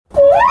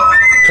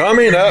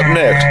Coming up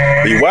next,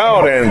 the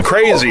wild and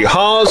crazy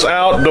Haas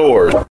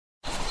Outdoors.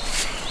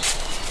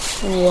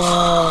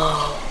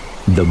 Whoa.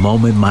 The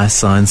moment my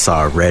son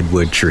saw a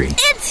redwood tree.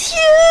 It's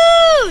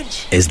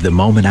huge! Is the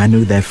moment I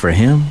knew that for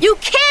him, You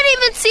can't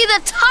even see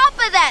the top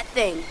of that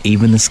thing.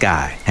 even the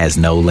sky has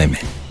no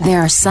limit. There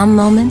are some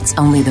moments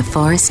only the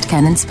forest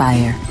can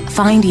inspire.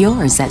 Find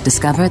yours at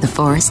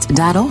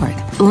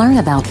discovertheforest.org. Learn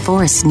about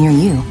forests near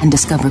you and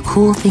discover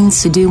cool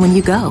things to do when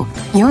you go.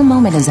 Your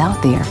moment is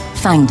out there.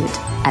 Find it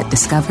at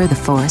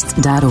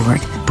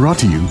discovertheforest.org. Brought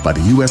to you by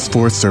the U.S.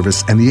 Forest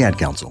Service and the Ad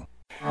Council.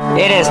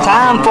 It is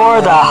time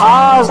for the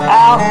Haas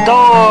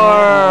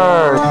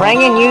Outdoors,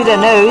 bringing you the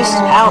news,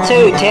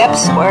 how-to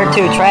tips, where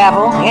to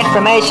travel,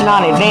 information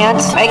on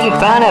events, making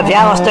fun of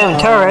Yellowstone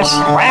tourists,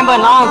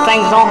 rambling on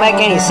things don't make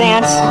any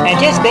sense, and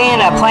just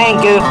being a plain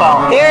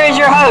goofball. Here is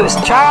your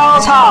host,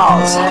 Charles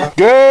Halls.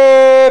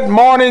 Good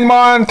morning,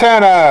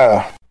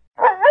 Montana.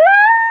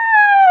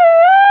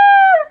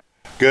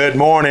 Good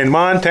morning,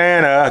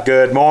 Montana.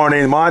 Good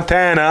morning,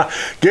 Montana.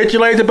 Get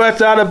your lazy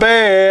butts out of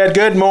bed.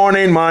 Good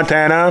morning,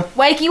 Montana.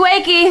 Wakey,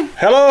 wakey.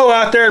 Hello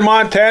out there in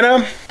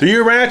Montana. To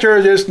you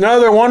ranchers, it's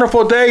another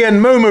wonderful day in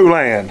Moo Moo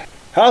Land.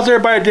 How's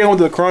everybody dealing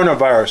with the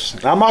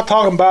coronavirus? Now, I'm not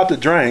talking about the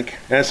drink,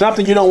 and it's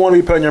something you don't want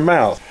to be putting in your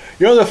mouth.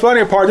 You know the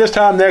funny part, this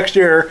time next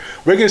year,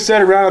 we can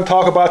sit around and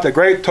talk about the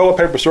great toilet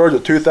paper shortage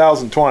of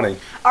 2020.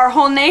 Our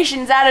whole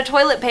nation's out of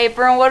toilet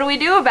paper, and what do we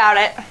do about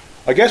it?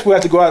 I guess we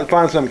have to go out and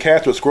find some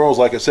cats with squirrels,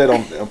 like I said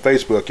on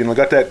Facebook. You know,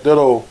 got that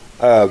little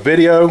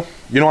video.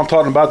 You know what I'm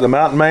talking about, the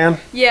mountain man?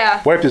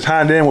 Yeah. Wiped his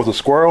hind end with a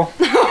squirrel.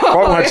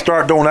 Probably gonna have to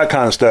start doing that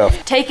kind of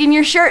stuff. Taking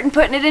your shirt and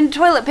putting it into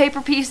toilet paper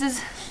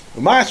pieces.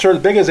 My shirt,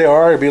 as big as they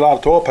are, it'd be a lot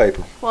of toilet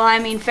paper. Well, I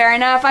mean, fair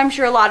enough. I'm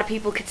sure a lot of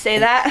people could say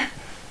that.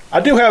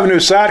 I do have a new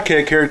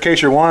sidekick here, in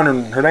case you're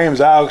wondering. Her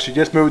name's Alex. She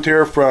just moved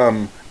here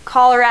from...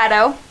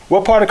 Colorado.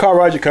 What part of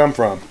Colorado did you come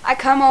from? I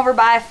come over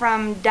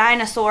from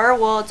Dinosaur.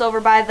 Well, it's over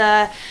by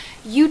the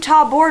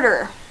Utah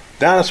border.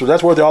 Dinosaur,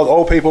 that's where all the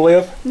old people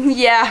live?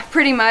 Yeah,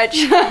 pretty much.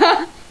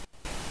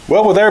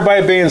 Well, with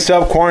everybody being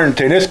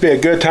self-quarantined, this would be a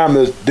good time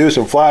to do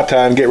some fly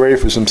tying and get ready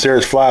for some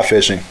serious fly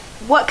fishing.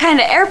 What kind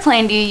of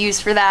airplane do you use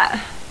for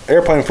that?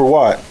 Airplane for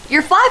what?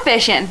 You're fly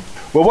fishing.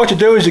 Well, what you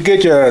do is you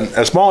get you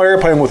a small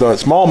airplane with a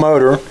small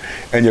motor,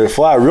 and you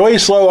fly really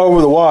slow over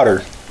the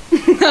water.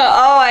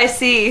 Oh, I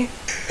see.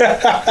 No,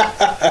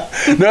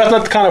 that's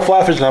not the kind of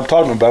fly fishing I'm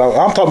talking about.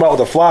 I'm talking about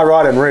with a fly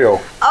rod and reel.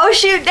 Oh,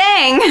 shoot,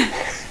 dang.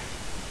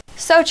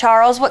 So,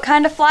 Charles, what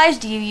kind of flies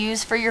do you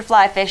use for your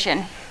fly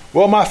fishing?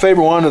 Well, my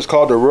favorite one is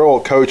called the Rural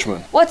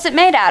Coachman. What's it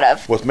made out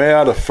of? Well, it's made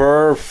out of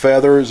fur,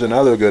 feathers, and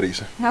other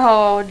goodies.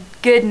 Oh,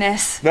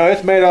 goodness. No,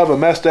 it's made out of a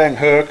Mustang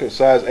hook, a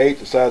size 8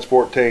 to size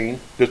 14.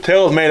 The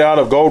tail is made out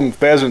of golden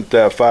pheasant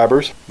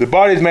fibers. The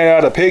body is made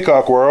out of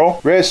peacock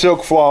whirl, red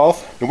silk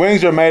cloth. The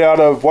wings are made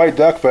out of white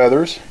duck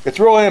feathers. It's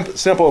really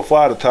simple to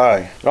fly to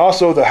tie. And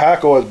also, the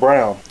hackle is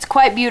brown. It's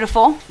quite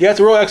beautiful. Yeah,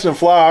 it's a real excellent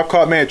fly. I've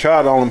caught many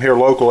trout on them here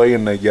locally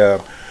in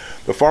the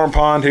farm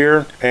pond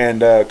here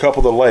and a couple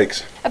of the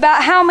lakes.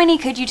 About how many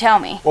could you tell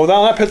me? Well,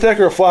 now that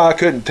particular fly I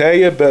couldn't tell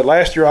you, but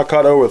last year I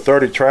caught over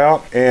 30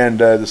 trout, and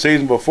the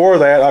season before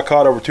that I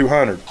caught over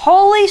 200.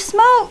 Holy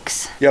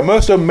smokes! Yeah,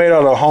 most of them made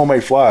out of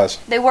homemade flies.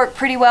 They work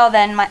pretty well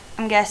then,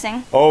 I'm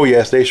guessing. Oh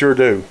yes, they sure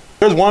do.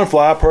 There's one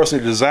fly I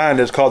personally designed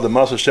that's called the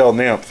mussel shell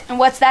nymph. And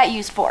what's that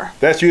used for?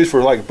 That's used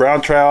for like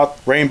brown trout,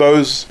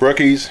 rainbows,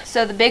 brookies.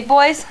 So the big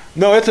boys?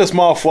 No, it's a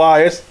small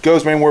fly. It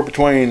goes anywhere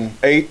between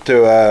 8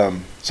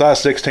 to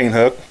size 16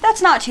 hook.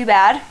 That's not too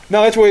bad.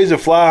 No, it's way easy to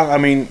fly. I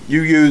mean,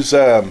 you use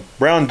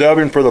brown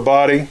dubbing for the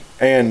body,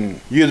 and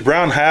use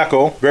brown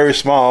hackle, very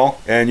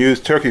small, and use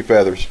turkey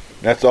feathers.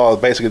 That's all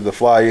basically the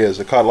fly is.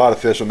 I caught a lot of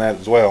fish on that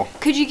as well.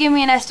 Could you give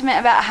me an estimate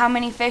about how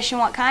many fish and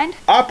what kind?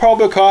 I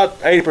probably caught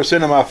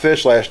 80% of my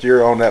fish last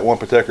year on that one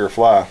particular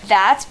fly.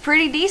 That's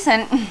pretty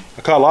decent.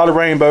 I caught a lot of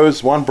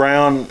rainbows, one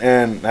brown,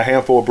 and a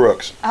handful of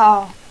brooks.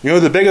 Oh. You know,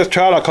 the biggest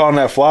trout I caught on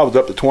that fly was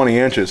up to 20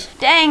 inches.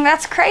 Dang,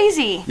 that's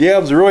crazy. Yeah,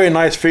 it was a really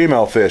nice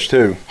female fish,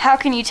 too. How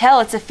can you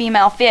tell it's a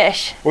female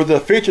fish? With the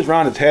features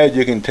around its head,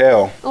 you can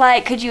tell.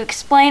 Like, could you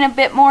explain a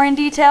bit more in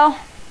detail?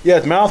 Yeah,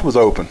 its mouth was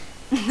open.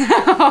 Yeah,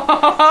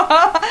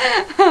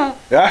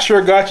 I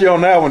sure got you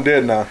on that one,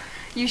 didn't I?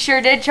 You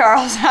sure did,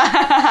 Charles.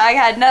 I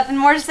had nothing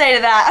more to say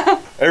to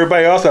that.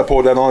 Everybody else I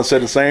pulled that on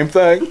said the same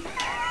thing.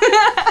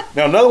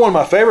 Now, another one of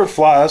my favorite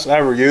flies I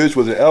ever used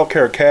was the elk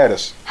hair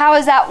caddis. How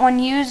is that one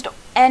used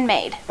and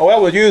made? Oh, that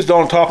was used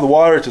on top of the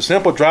water. It's a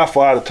simple dry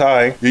fly to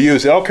tie. You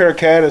use elk hair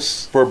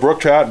caddis for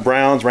brook trout and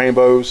browns,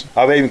 rainbows.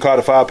 I've even caught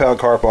a 5-pound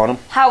carp on them.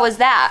 How was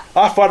that?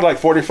 I fought like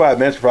 45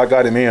 minutes before I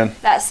got him in.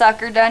 That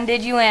sucker done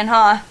did you in,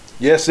 huh?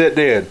 Yes, it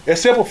did.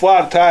 It's simple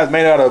fly to tie. It's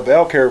made out of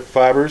elk hair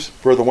fibers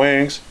for the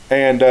wings.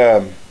 And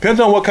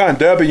depends on what kind of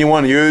dubbing you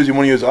want to use. You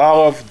want to use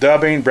olive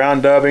dubbing, brown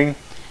dubbing.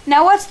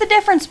 Now, what's the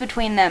difference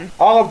between them?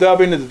 Olive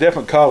dubbing is a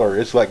different color.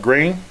 It's like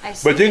green. I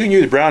see. But you can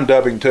use brown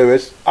dubbing too.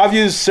 I've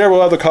used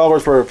several other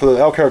colors for the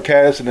elk hair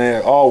caddis, and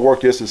they all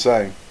work just the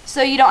same.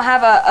 So you don't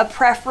have a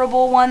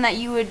preferable one that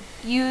you would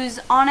use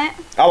on it?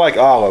 I like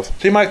olive.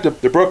 Seems like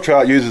the brook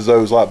trout uses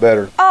those a lot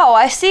better. Oh, Oh,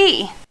 I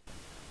see.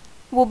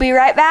 We'll be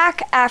right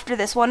back after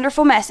this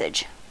wonderful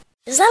message.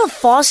 Is that a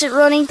faucet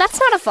running? That's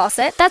not a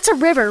faucet. That's a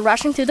river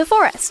rushing through the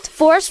forest.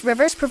 Forest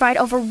rivers provide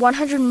over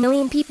 100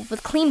 million people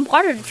with clean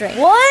water to drink.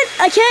 What?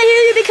 I can't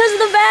hear you because of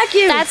the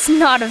vacuum. That's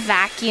not a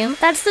vacuum.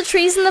 That's the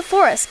trees in the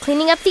forest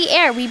cleaning up the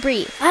air we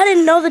breathe. I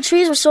didn't know the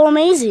trees were so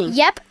amazing.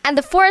 Yep, and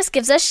the forest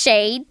gives us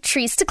shade,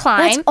 trees to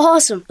climb. That's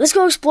awesome. Let's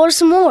go explore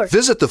some more.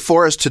 Visit the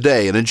forest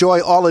today and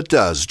enjoy all it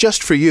does,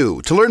 just for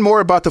you. To learn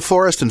more about the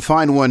forest and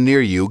find one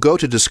near you, go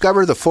to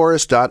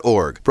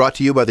discovertheforest.org. Brought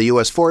to you by the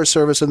U.S. Forest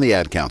Service and the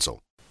Ad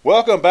Council.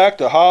 Welcome back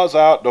to Haas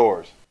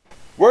Outdoors.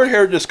 We're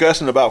here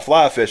discussing about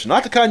fly fishing,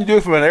 not the kind you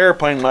do from an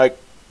airplane like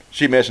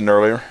she mentioned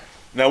earlier.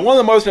 Now, one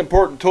of the most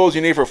important tools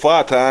you need for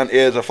fly tying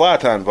is a fly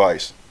tying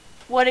vise.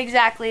 What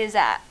exactly is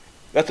that?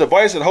 That's a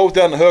vise that holds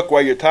down the hook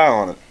while you tie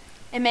on it.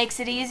 It makes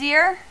it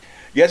easier?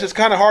 Yes, it's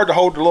kind of hard to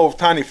hold the little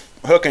tiny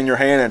hook in your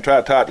hand and try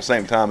to tie at the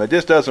same time. It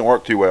just doesn't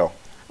work too well.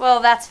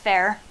 Well, that's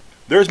fair.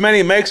 There's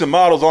many makes and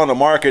models on the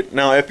market.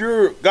 Now, if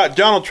you've got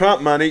Donald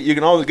Trump money, you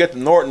can always get the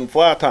Norton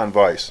fly tying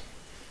vise.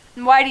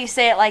 And why do you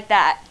say it like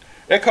that?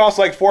 It costs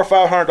like $400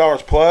 or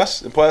 $500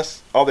 plus, and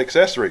plus all the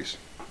accessories.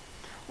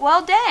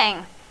 Well,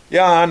 dang.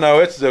 Yeah, I know.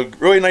 It's a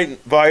really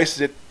neat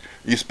vise.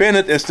 You spin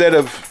it instead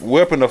of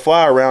whipping the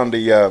fly around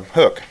the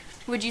hook.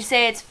 Would you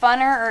say it's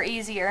funner or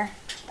easier?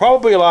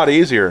 Probably a lot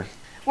easier.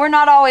 We're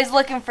not always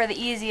looking for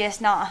the easiest,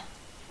 nah.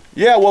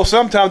 Yeah, well,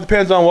 sometimes it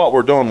depends on what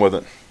we're doing with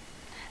it.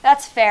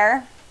 That's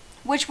fair.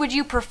 Which would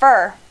you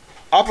prefer?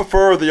 I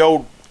prefer the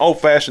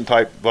old-fashioned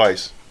type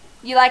vise.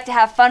 You like to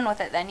have fun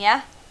with it then,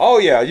 yeah? Oh,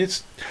 yeah. You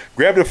just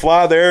grab the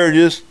fly there and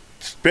just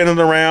spin it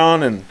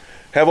around and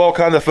have all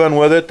kinds of fun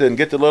with it and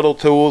get the little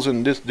tools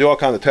and just do all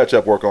kinds of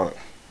touch-up work on it.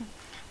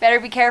 Better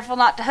be careful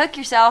not to hook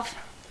yourself.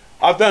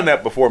 I've done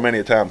that before many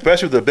a time,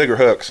 especially with the bigger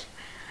hooks.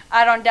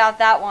 I don't doubt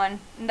that one.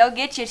 And they'll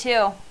get you,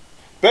 too.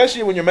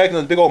 Especially when you're making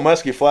those big old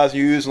musky flies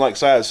you use in like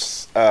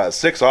size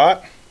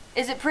 6/0.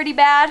 Is it pretty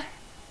bad?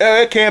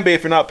 It can be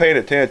if you're not paying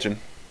attention.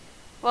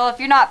 Well, if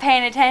you're not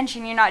paying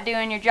attention, you're not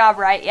doing your job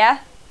right, yeah?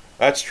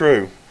 That's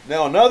true.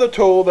 Now, another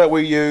tool that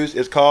we use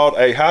is called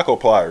a hackle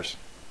pliers.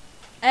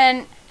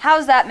 And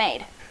how's that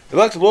made? It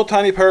looks a little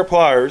tiny pair of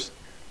pliers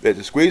that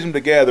you squeeze them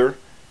together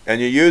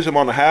and you use them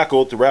on the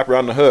hackle to wrap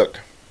around the hook.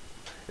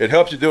 It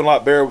helps you do a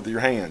lot better with your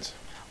hands.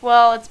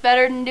 Well, it's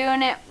better than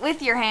doing it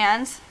with your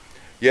hands.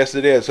 Yes,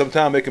 it is.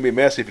 Sometimes it can be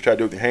messy if you try to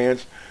do it with your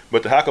hands,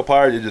 but the hackle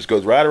pliers, it just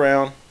goes right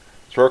around,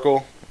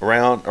 circle,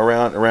 around,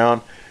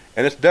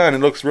 and it's done. It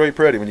looks really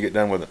pretty when you get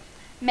done with it.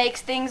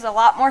 Makes things a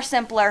lot more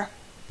simpler.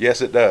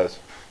 Yes, it does.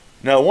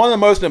 Now, one of the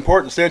most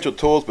important essential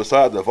tools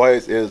besides the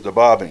vise is the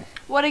bobbing.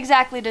 What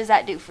exactly does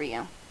that do for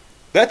you?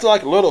 That's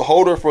like a little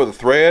holder for the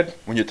thread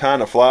when you're tying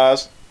the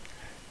flies.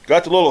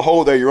 Got the little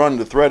hole there you run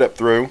the thread up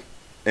through,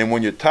 and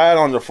when you tie it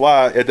on the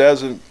fly, it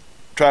doesn't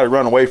try to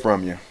run away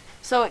from you.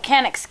 So it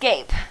can't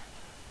escape.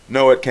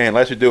 No, it can't,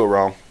 unless you do it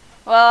wrong.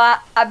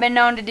 Well, I've been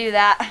known to do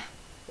that.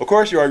 Of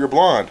course you are, you're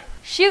blonde.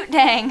 Shoot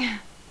dang.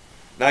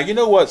 Now, you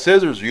know what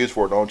scissors are used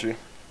for, don't you?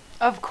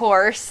 Of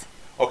course.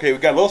 Okay,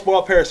 we've got a little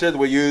small pair of scissors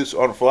we use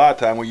on fly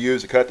time. We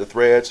use to cut the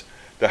threads,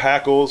 the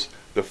hackles,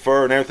 the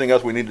fur, and everything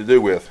else we need to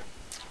do with.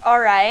 All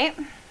right.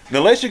 Now,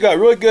 unless you got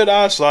really good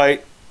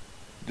eyesight,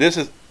 this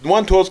is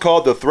one tool is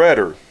called the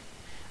threader.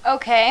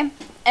 Okay.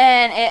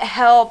 And it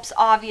helps,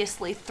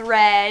 obviously,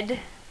 thread.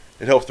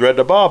 It helps thread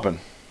the bobbin.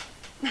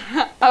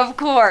 Of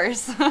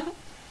course.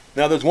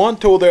 Now, there's one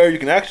tool there you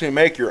can actually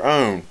make your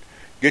own.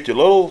 Get your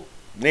little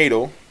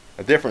needle,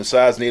 a different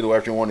size needle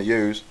if you want to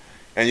use,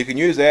 and you can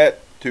use that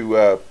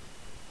to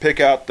pick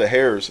out the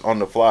hairs on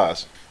the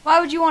flies. Why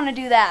would you want to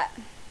do that?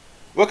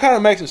 Well, it kind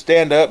of makes them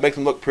stand up, makes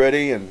them look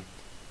pretty, and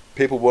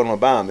people want to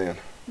buy them then.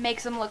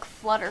 Makes them look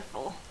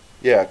flutterful.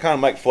 Yeah, kind of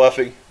make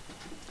fluffy.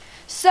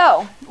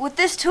 So, with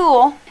this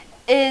tool,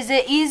 is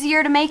it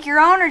easier to make your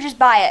own or just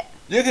buy it?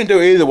 You can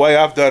do either way.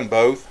 I've done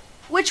both.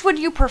 Which would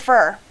you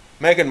prefer?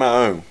 Making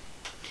my own.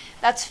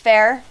 That's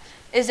fair.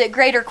 Is it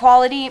greater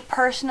quality,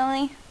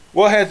 personally?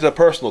 Well, it has a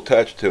personal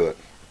touch to it.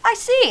 I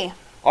see.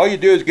 All you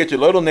do is get your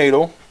little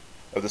needle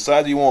of the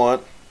size you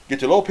want,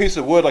 get your little piece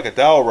of wood like a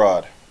dowel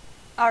rod,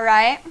 All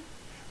right.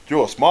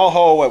 drill a small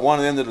hole at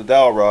one end of the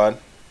dowel rod,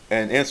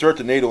 and insert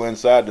the needle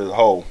inside the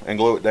hole and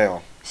glue it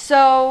down.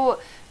 So,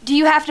 do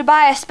you have to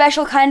buy a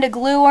special kind of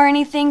glue or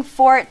anything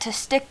for it to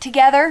stick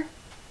together?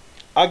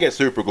 I get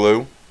super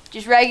glue.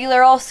 Just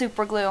regular old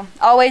super glue.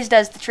 Always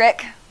does the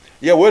trick.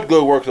 Yeah, wood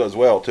glue works as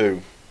well,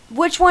 too.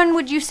 Which one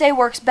would you say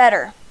works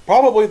better?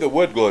 Probably the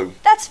wood glue.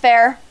 That's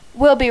fair.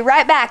 We'll be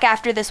right back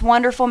after this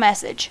wonderful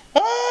message.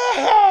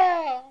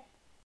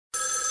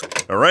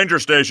 A ranger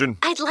station.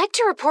 I'd like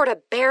to report a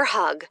bear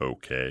hug.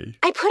 Okay.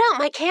 I put out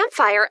my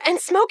campfire and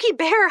Smokey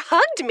Bear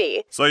hugged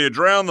me. So you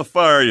drowned the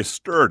fire, you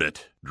stirred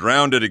it,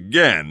 drowned it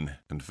again,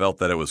 and felt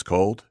that it was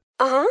cold?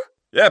 Uh-huh.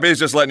 Yep, he's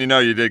just letting you know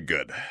you did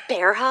good.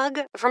 Bear hug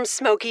from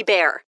Smokey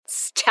Bear.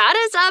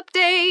 Status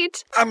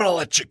update. I'm gonna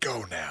let you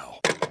go now.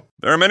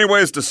 There are many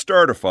ways to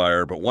start a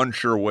fire, but one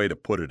sure way to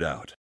put it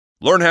out.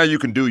 Learn how you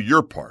can do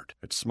your part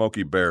at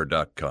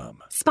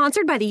SmokeyBear.com.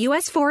 Sponsored by the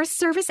U.S. Forest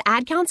Service,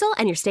 Ad Council,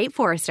 and your state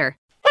forester.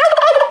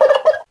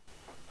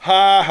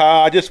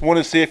 Ha, I just want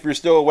to see if you're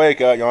still awake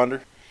out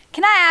yonder.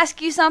 Can I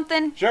ask you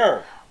something?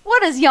 Sure.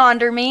 What does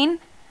yonder mean?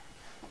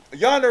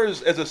 Yonder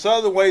is a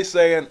southern way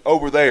saying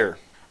over there.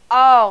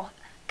 Oh,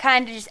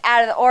 kind of just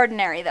out of the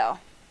ordinary, though.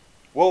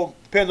 Well,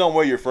 depends on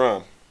where you're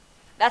from.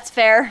 That's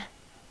fair.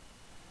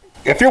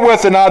 If you're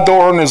with an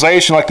outdoor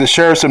organization like to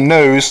share some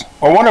news,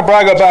 or want to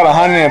brag about a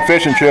hunting and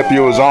fishing trip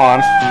you was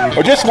on,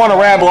 or just want to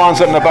ramble on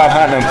something about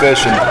hunting and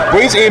fishing,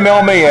 please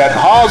email me at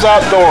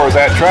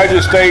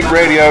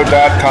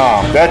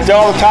hawsoutdoors@treasurestateradio.com. That's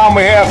all the time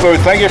we have,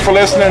 folks. Thank you for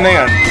listening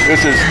in.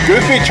 This is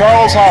Goofy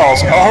Charles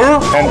Hawes,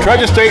 and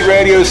Treasure State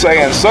Radio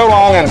saying so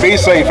long and be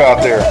safe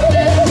out there.